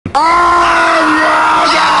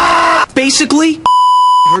Basically,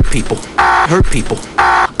 hurt people. Hurt people.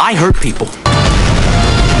 I hurt people.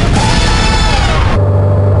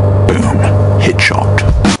 Boom. Hit shot.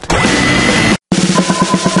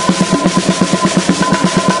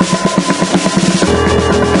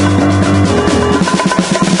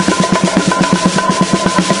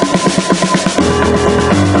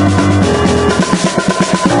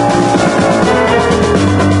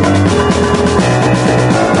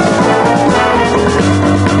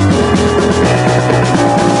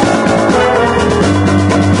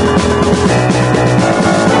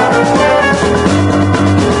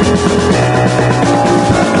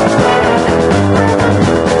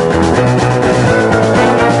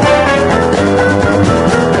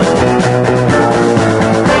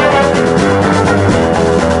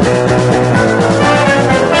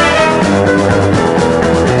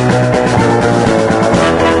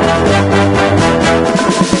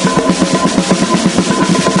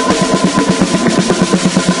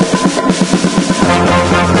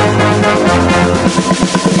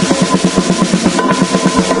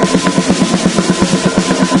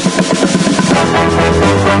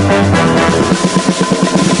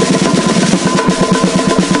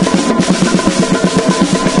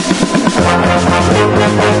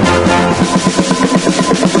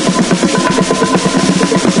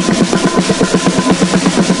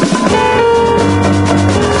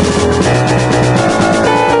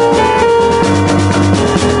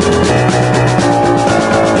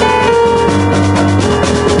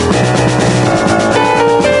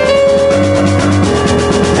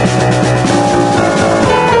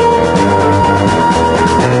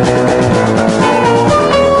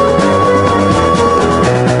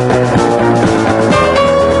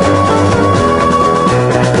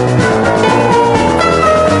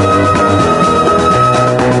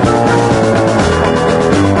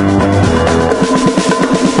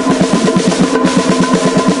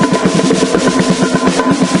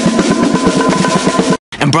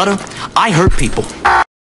 And brother, I hurt people.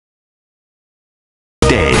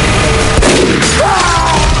 Dead.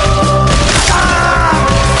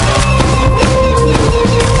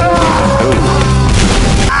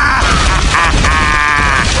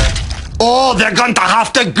 Oh, they're going to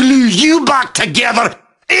have to glue you back together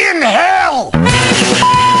in hell!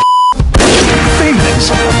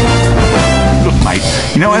 Feelings. Look, mate,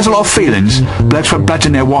 you know there's a lot of feelings. Blokes were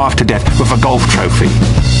bludgeoning their wife to death with a golf trophy.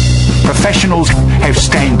 Professionals have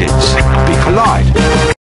standards. Be polite.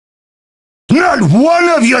 Not one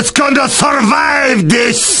of you's gonna survive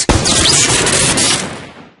this!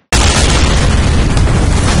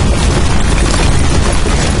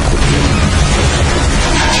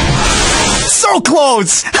 So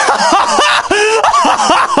close!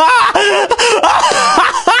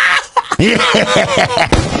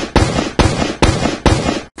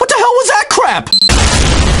 What the hell was that crap?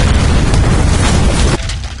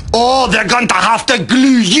 Oh, they're going to have to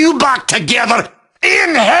glue you back together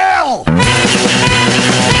in hell!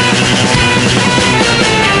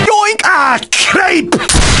 Yoink! Ah, creep!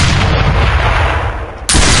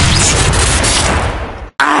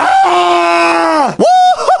 Ah!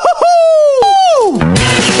 Woo-hoo-hoo-hoo!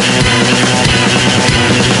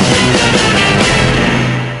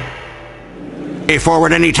 If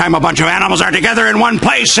forward any time a bunch of animals are together in one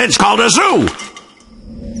place, it's called a zoo.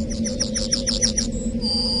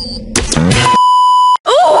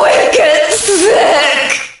 Wicked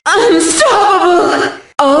sick! Unstoppable!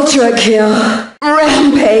 Ultra kill!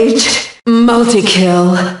 Rampage!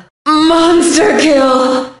 Multi-kill! Monster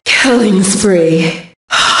kill! Killing spree!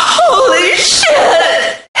 Holy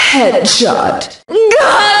shit! Headshot!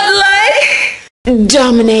 Godlike!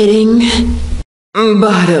 Dominating!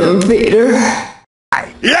 Bottom feeder!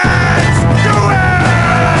 Let's do it!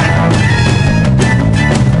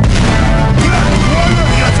 Not one of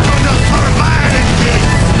you's gonna survive this!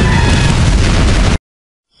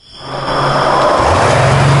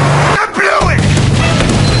 I blew it!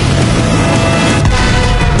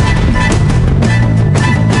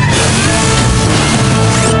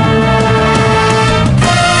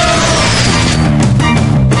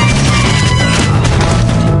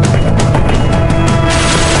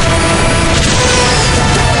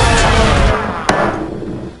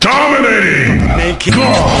 Dominating! Naked.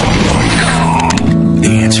 The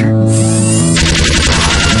answer.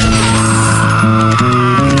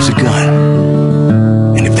 Use a gun.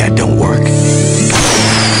 And if that don't work,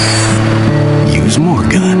 use more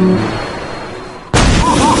gun.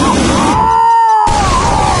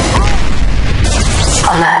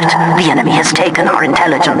 Alert. The enemy has taken our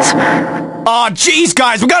intelligence. Aw, jeez,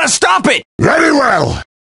 guys, we gotta stop it! Very well.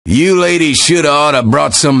 You ladies shoulda oughta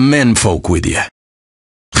brought some menfolk with you.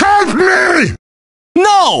 Help me!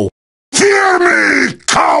 No! Fear me,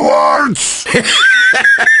 cowards!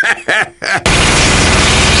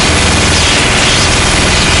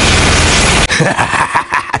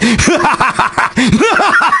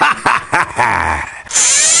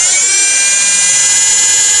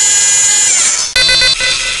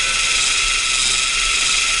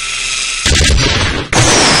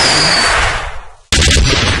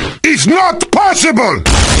 It's not possible!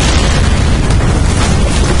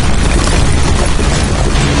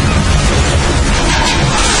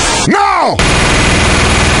 No!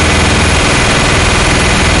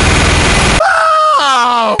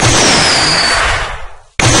 Oh!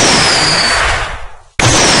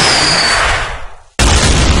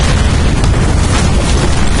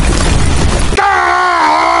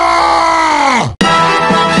 Ah!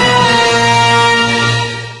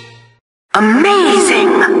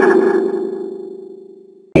 Amazing!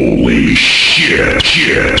 Holy shit.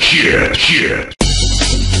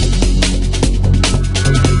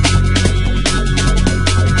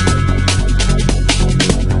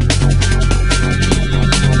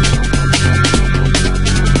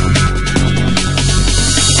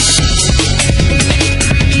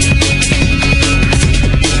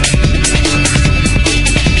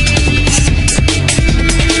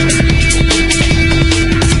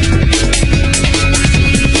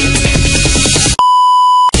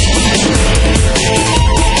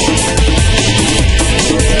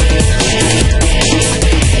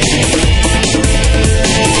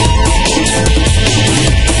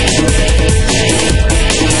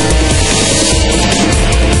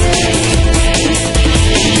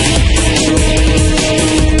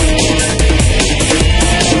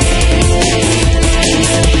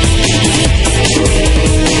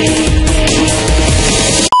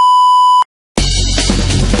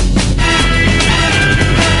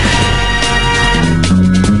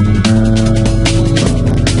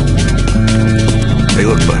 Hey,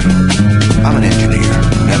 look, bud. I'm an engineer.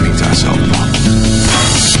 That means I solve problems.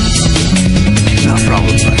 Not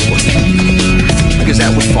problems I work. Because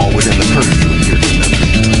that would fall within the purview of your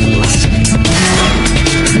philosophy.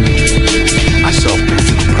 I solve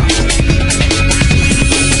problems.